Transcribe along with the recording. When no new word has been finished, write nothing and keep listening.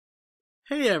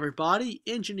Hey everybody,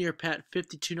 Engineer Pat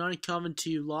 5290 coming to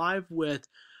you live with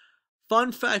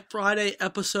Fun Fact Friday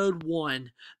episode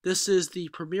 1. This is the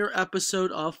premiere episode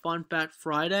of Fun Fact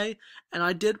Friday, and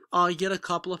I did get a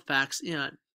couple of facts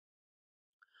in.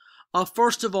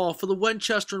 First of all, for the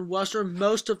Winchester and Western,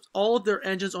 most of all of their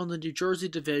engines on the New Jersey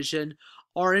division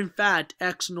are in fact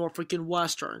ex-Norfolk and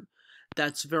Western.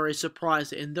 That's very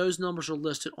surprising, and those numbers are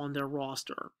listed on their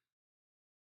roster.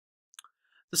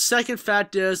 The second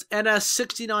fact is NS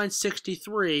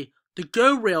 6963, the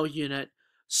GO Rail unit,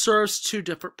 serves two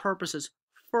different purposes.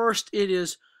 First, it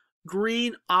is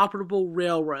Green Operable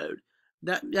Railroad.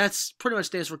 That's pretty much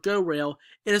stands for GO Rail.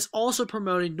 It is also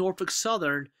promoting Norfolk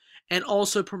Southern and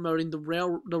also promoting the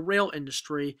rail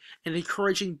industry and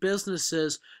encouraging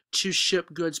businesses to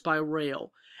ship goods by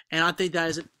rail. And I think that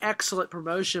is an excellent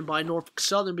promotion by Norfolk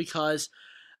Southern because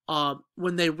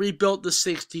when they rebuilt the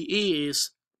 60Es,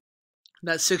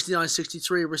 that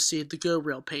 6963 received the GO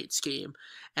Rail paint scheme,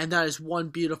 and that is one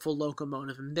beautiful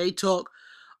locomotive. And they took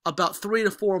about 3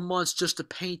 to 4 months just to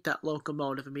paint that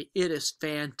locomotive. I mean, it is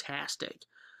fantastic.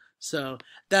 So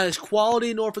that is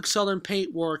quality Norfolk Southern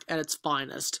paint work at its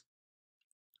finest.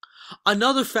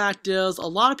 Another fact is, a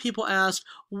lot of people ask,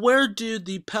 where do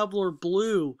the Pevlar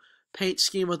Blue paint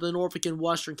scheme of the Norfolk and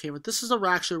Western came from? This is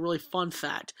actually a really fun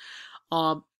fact.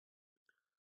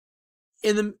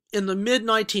 In the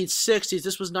mid-1960s,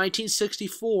 this was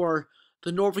 1964,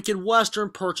 the Norfolk and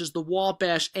Western purchased the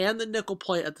Wabash and the nickel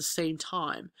plate at the same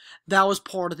time. That was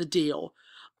part of the deal.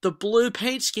 The blue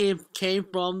paint scheme came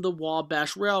from the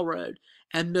Wabash Railroad,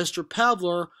 and Mr.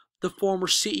 Pevlar, the former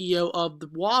CEO of the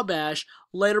Wabash,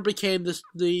 later became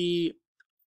the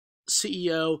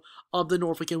CEO of the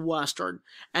Norfolk and Western,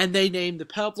 and they named the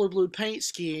Pevlar Blue paint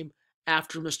scheme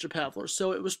after Mr. Pevlar.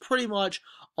 So it was pretty much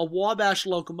a Wabash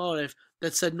locomotive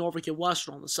that said Norfolk and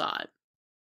Western on the side.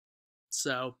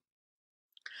 So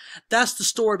that's the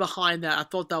story behind that. I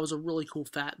thought that was a really cool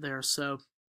fact there. So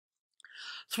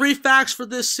 3 facts for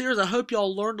this series. I hope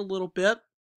y'all learned a little bit.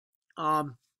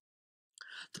 The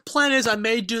plan is I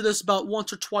may do this about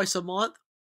once or twice a month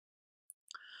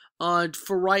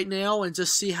for right now, and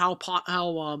just see how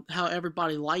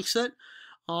everybody likes it.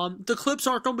 The clips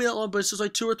aren't going to be that long, but it's just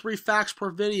like 2 or 3 facts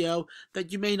per video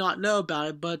that you may not know about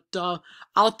it. But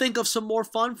I'll think of some more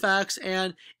fun facts,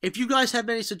 and if you guys have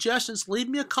any suggestions, leave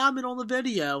me a comment on the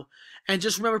video. And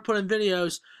just remember to put in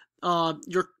videos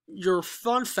your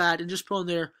fun fact, and just put on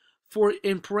there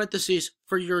in parentheses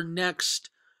for your next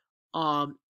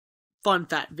fun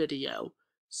fact video.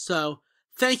 So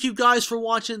thank you guys for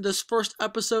watching this first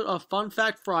episode of Fun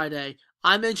Fact Friday.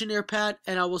 I'm Engineer Pat,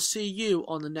 and I will see you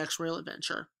on the next rail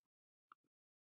adventure.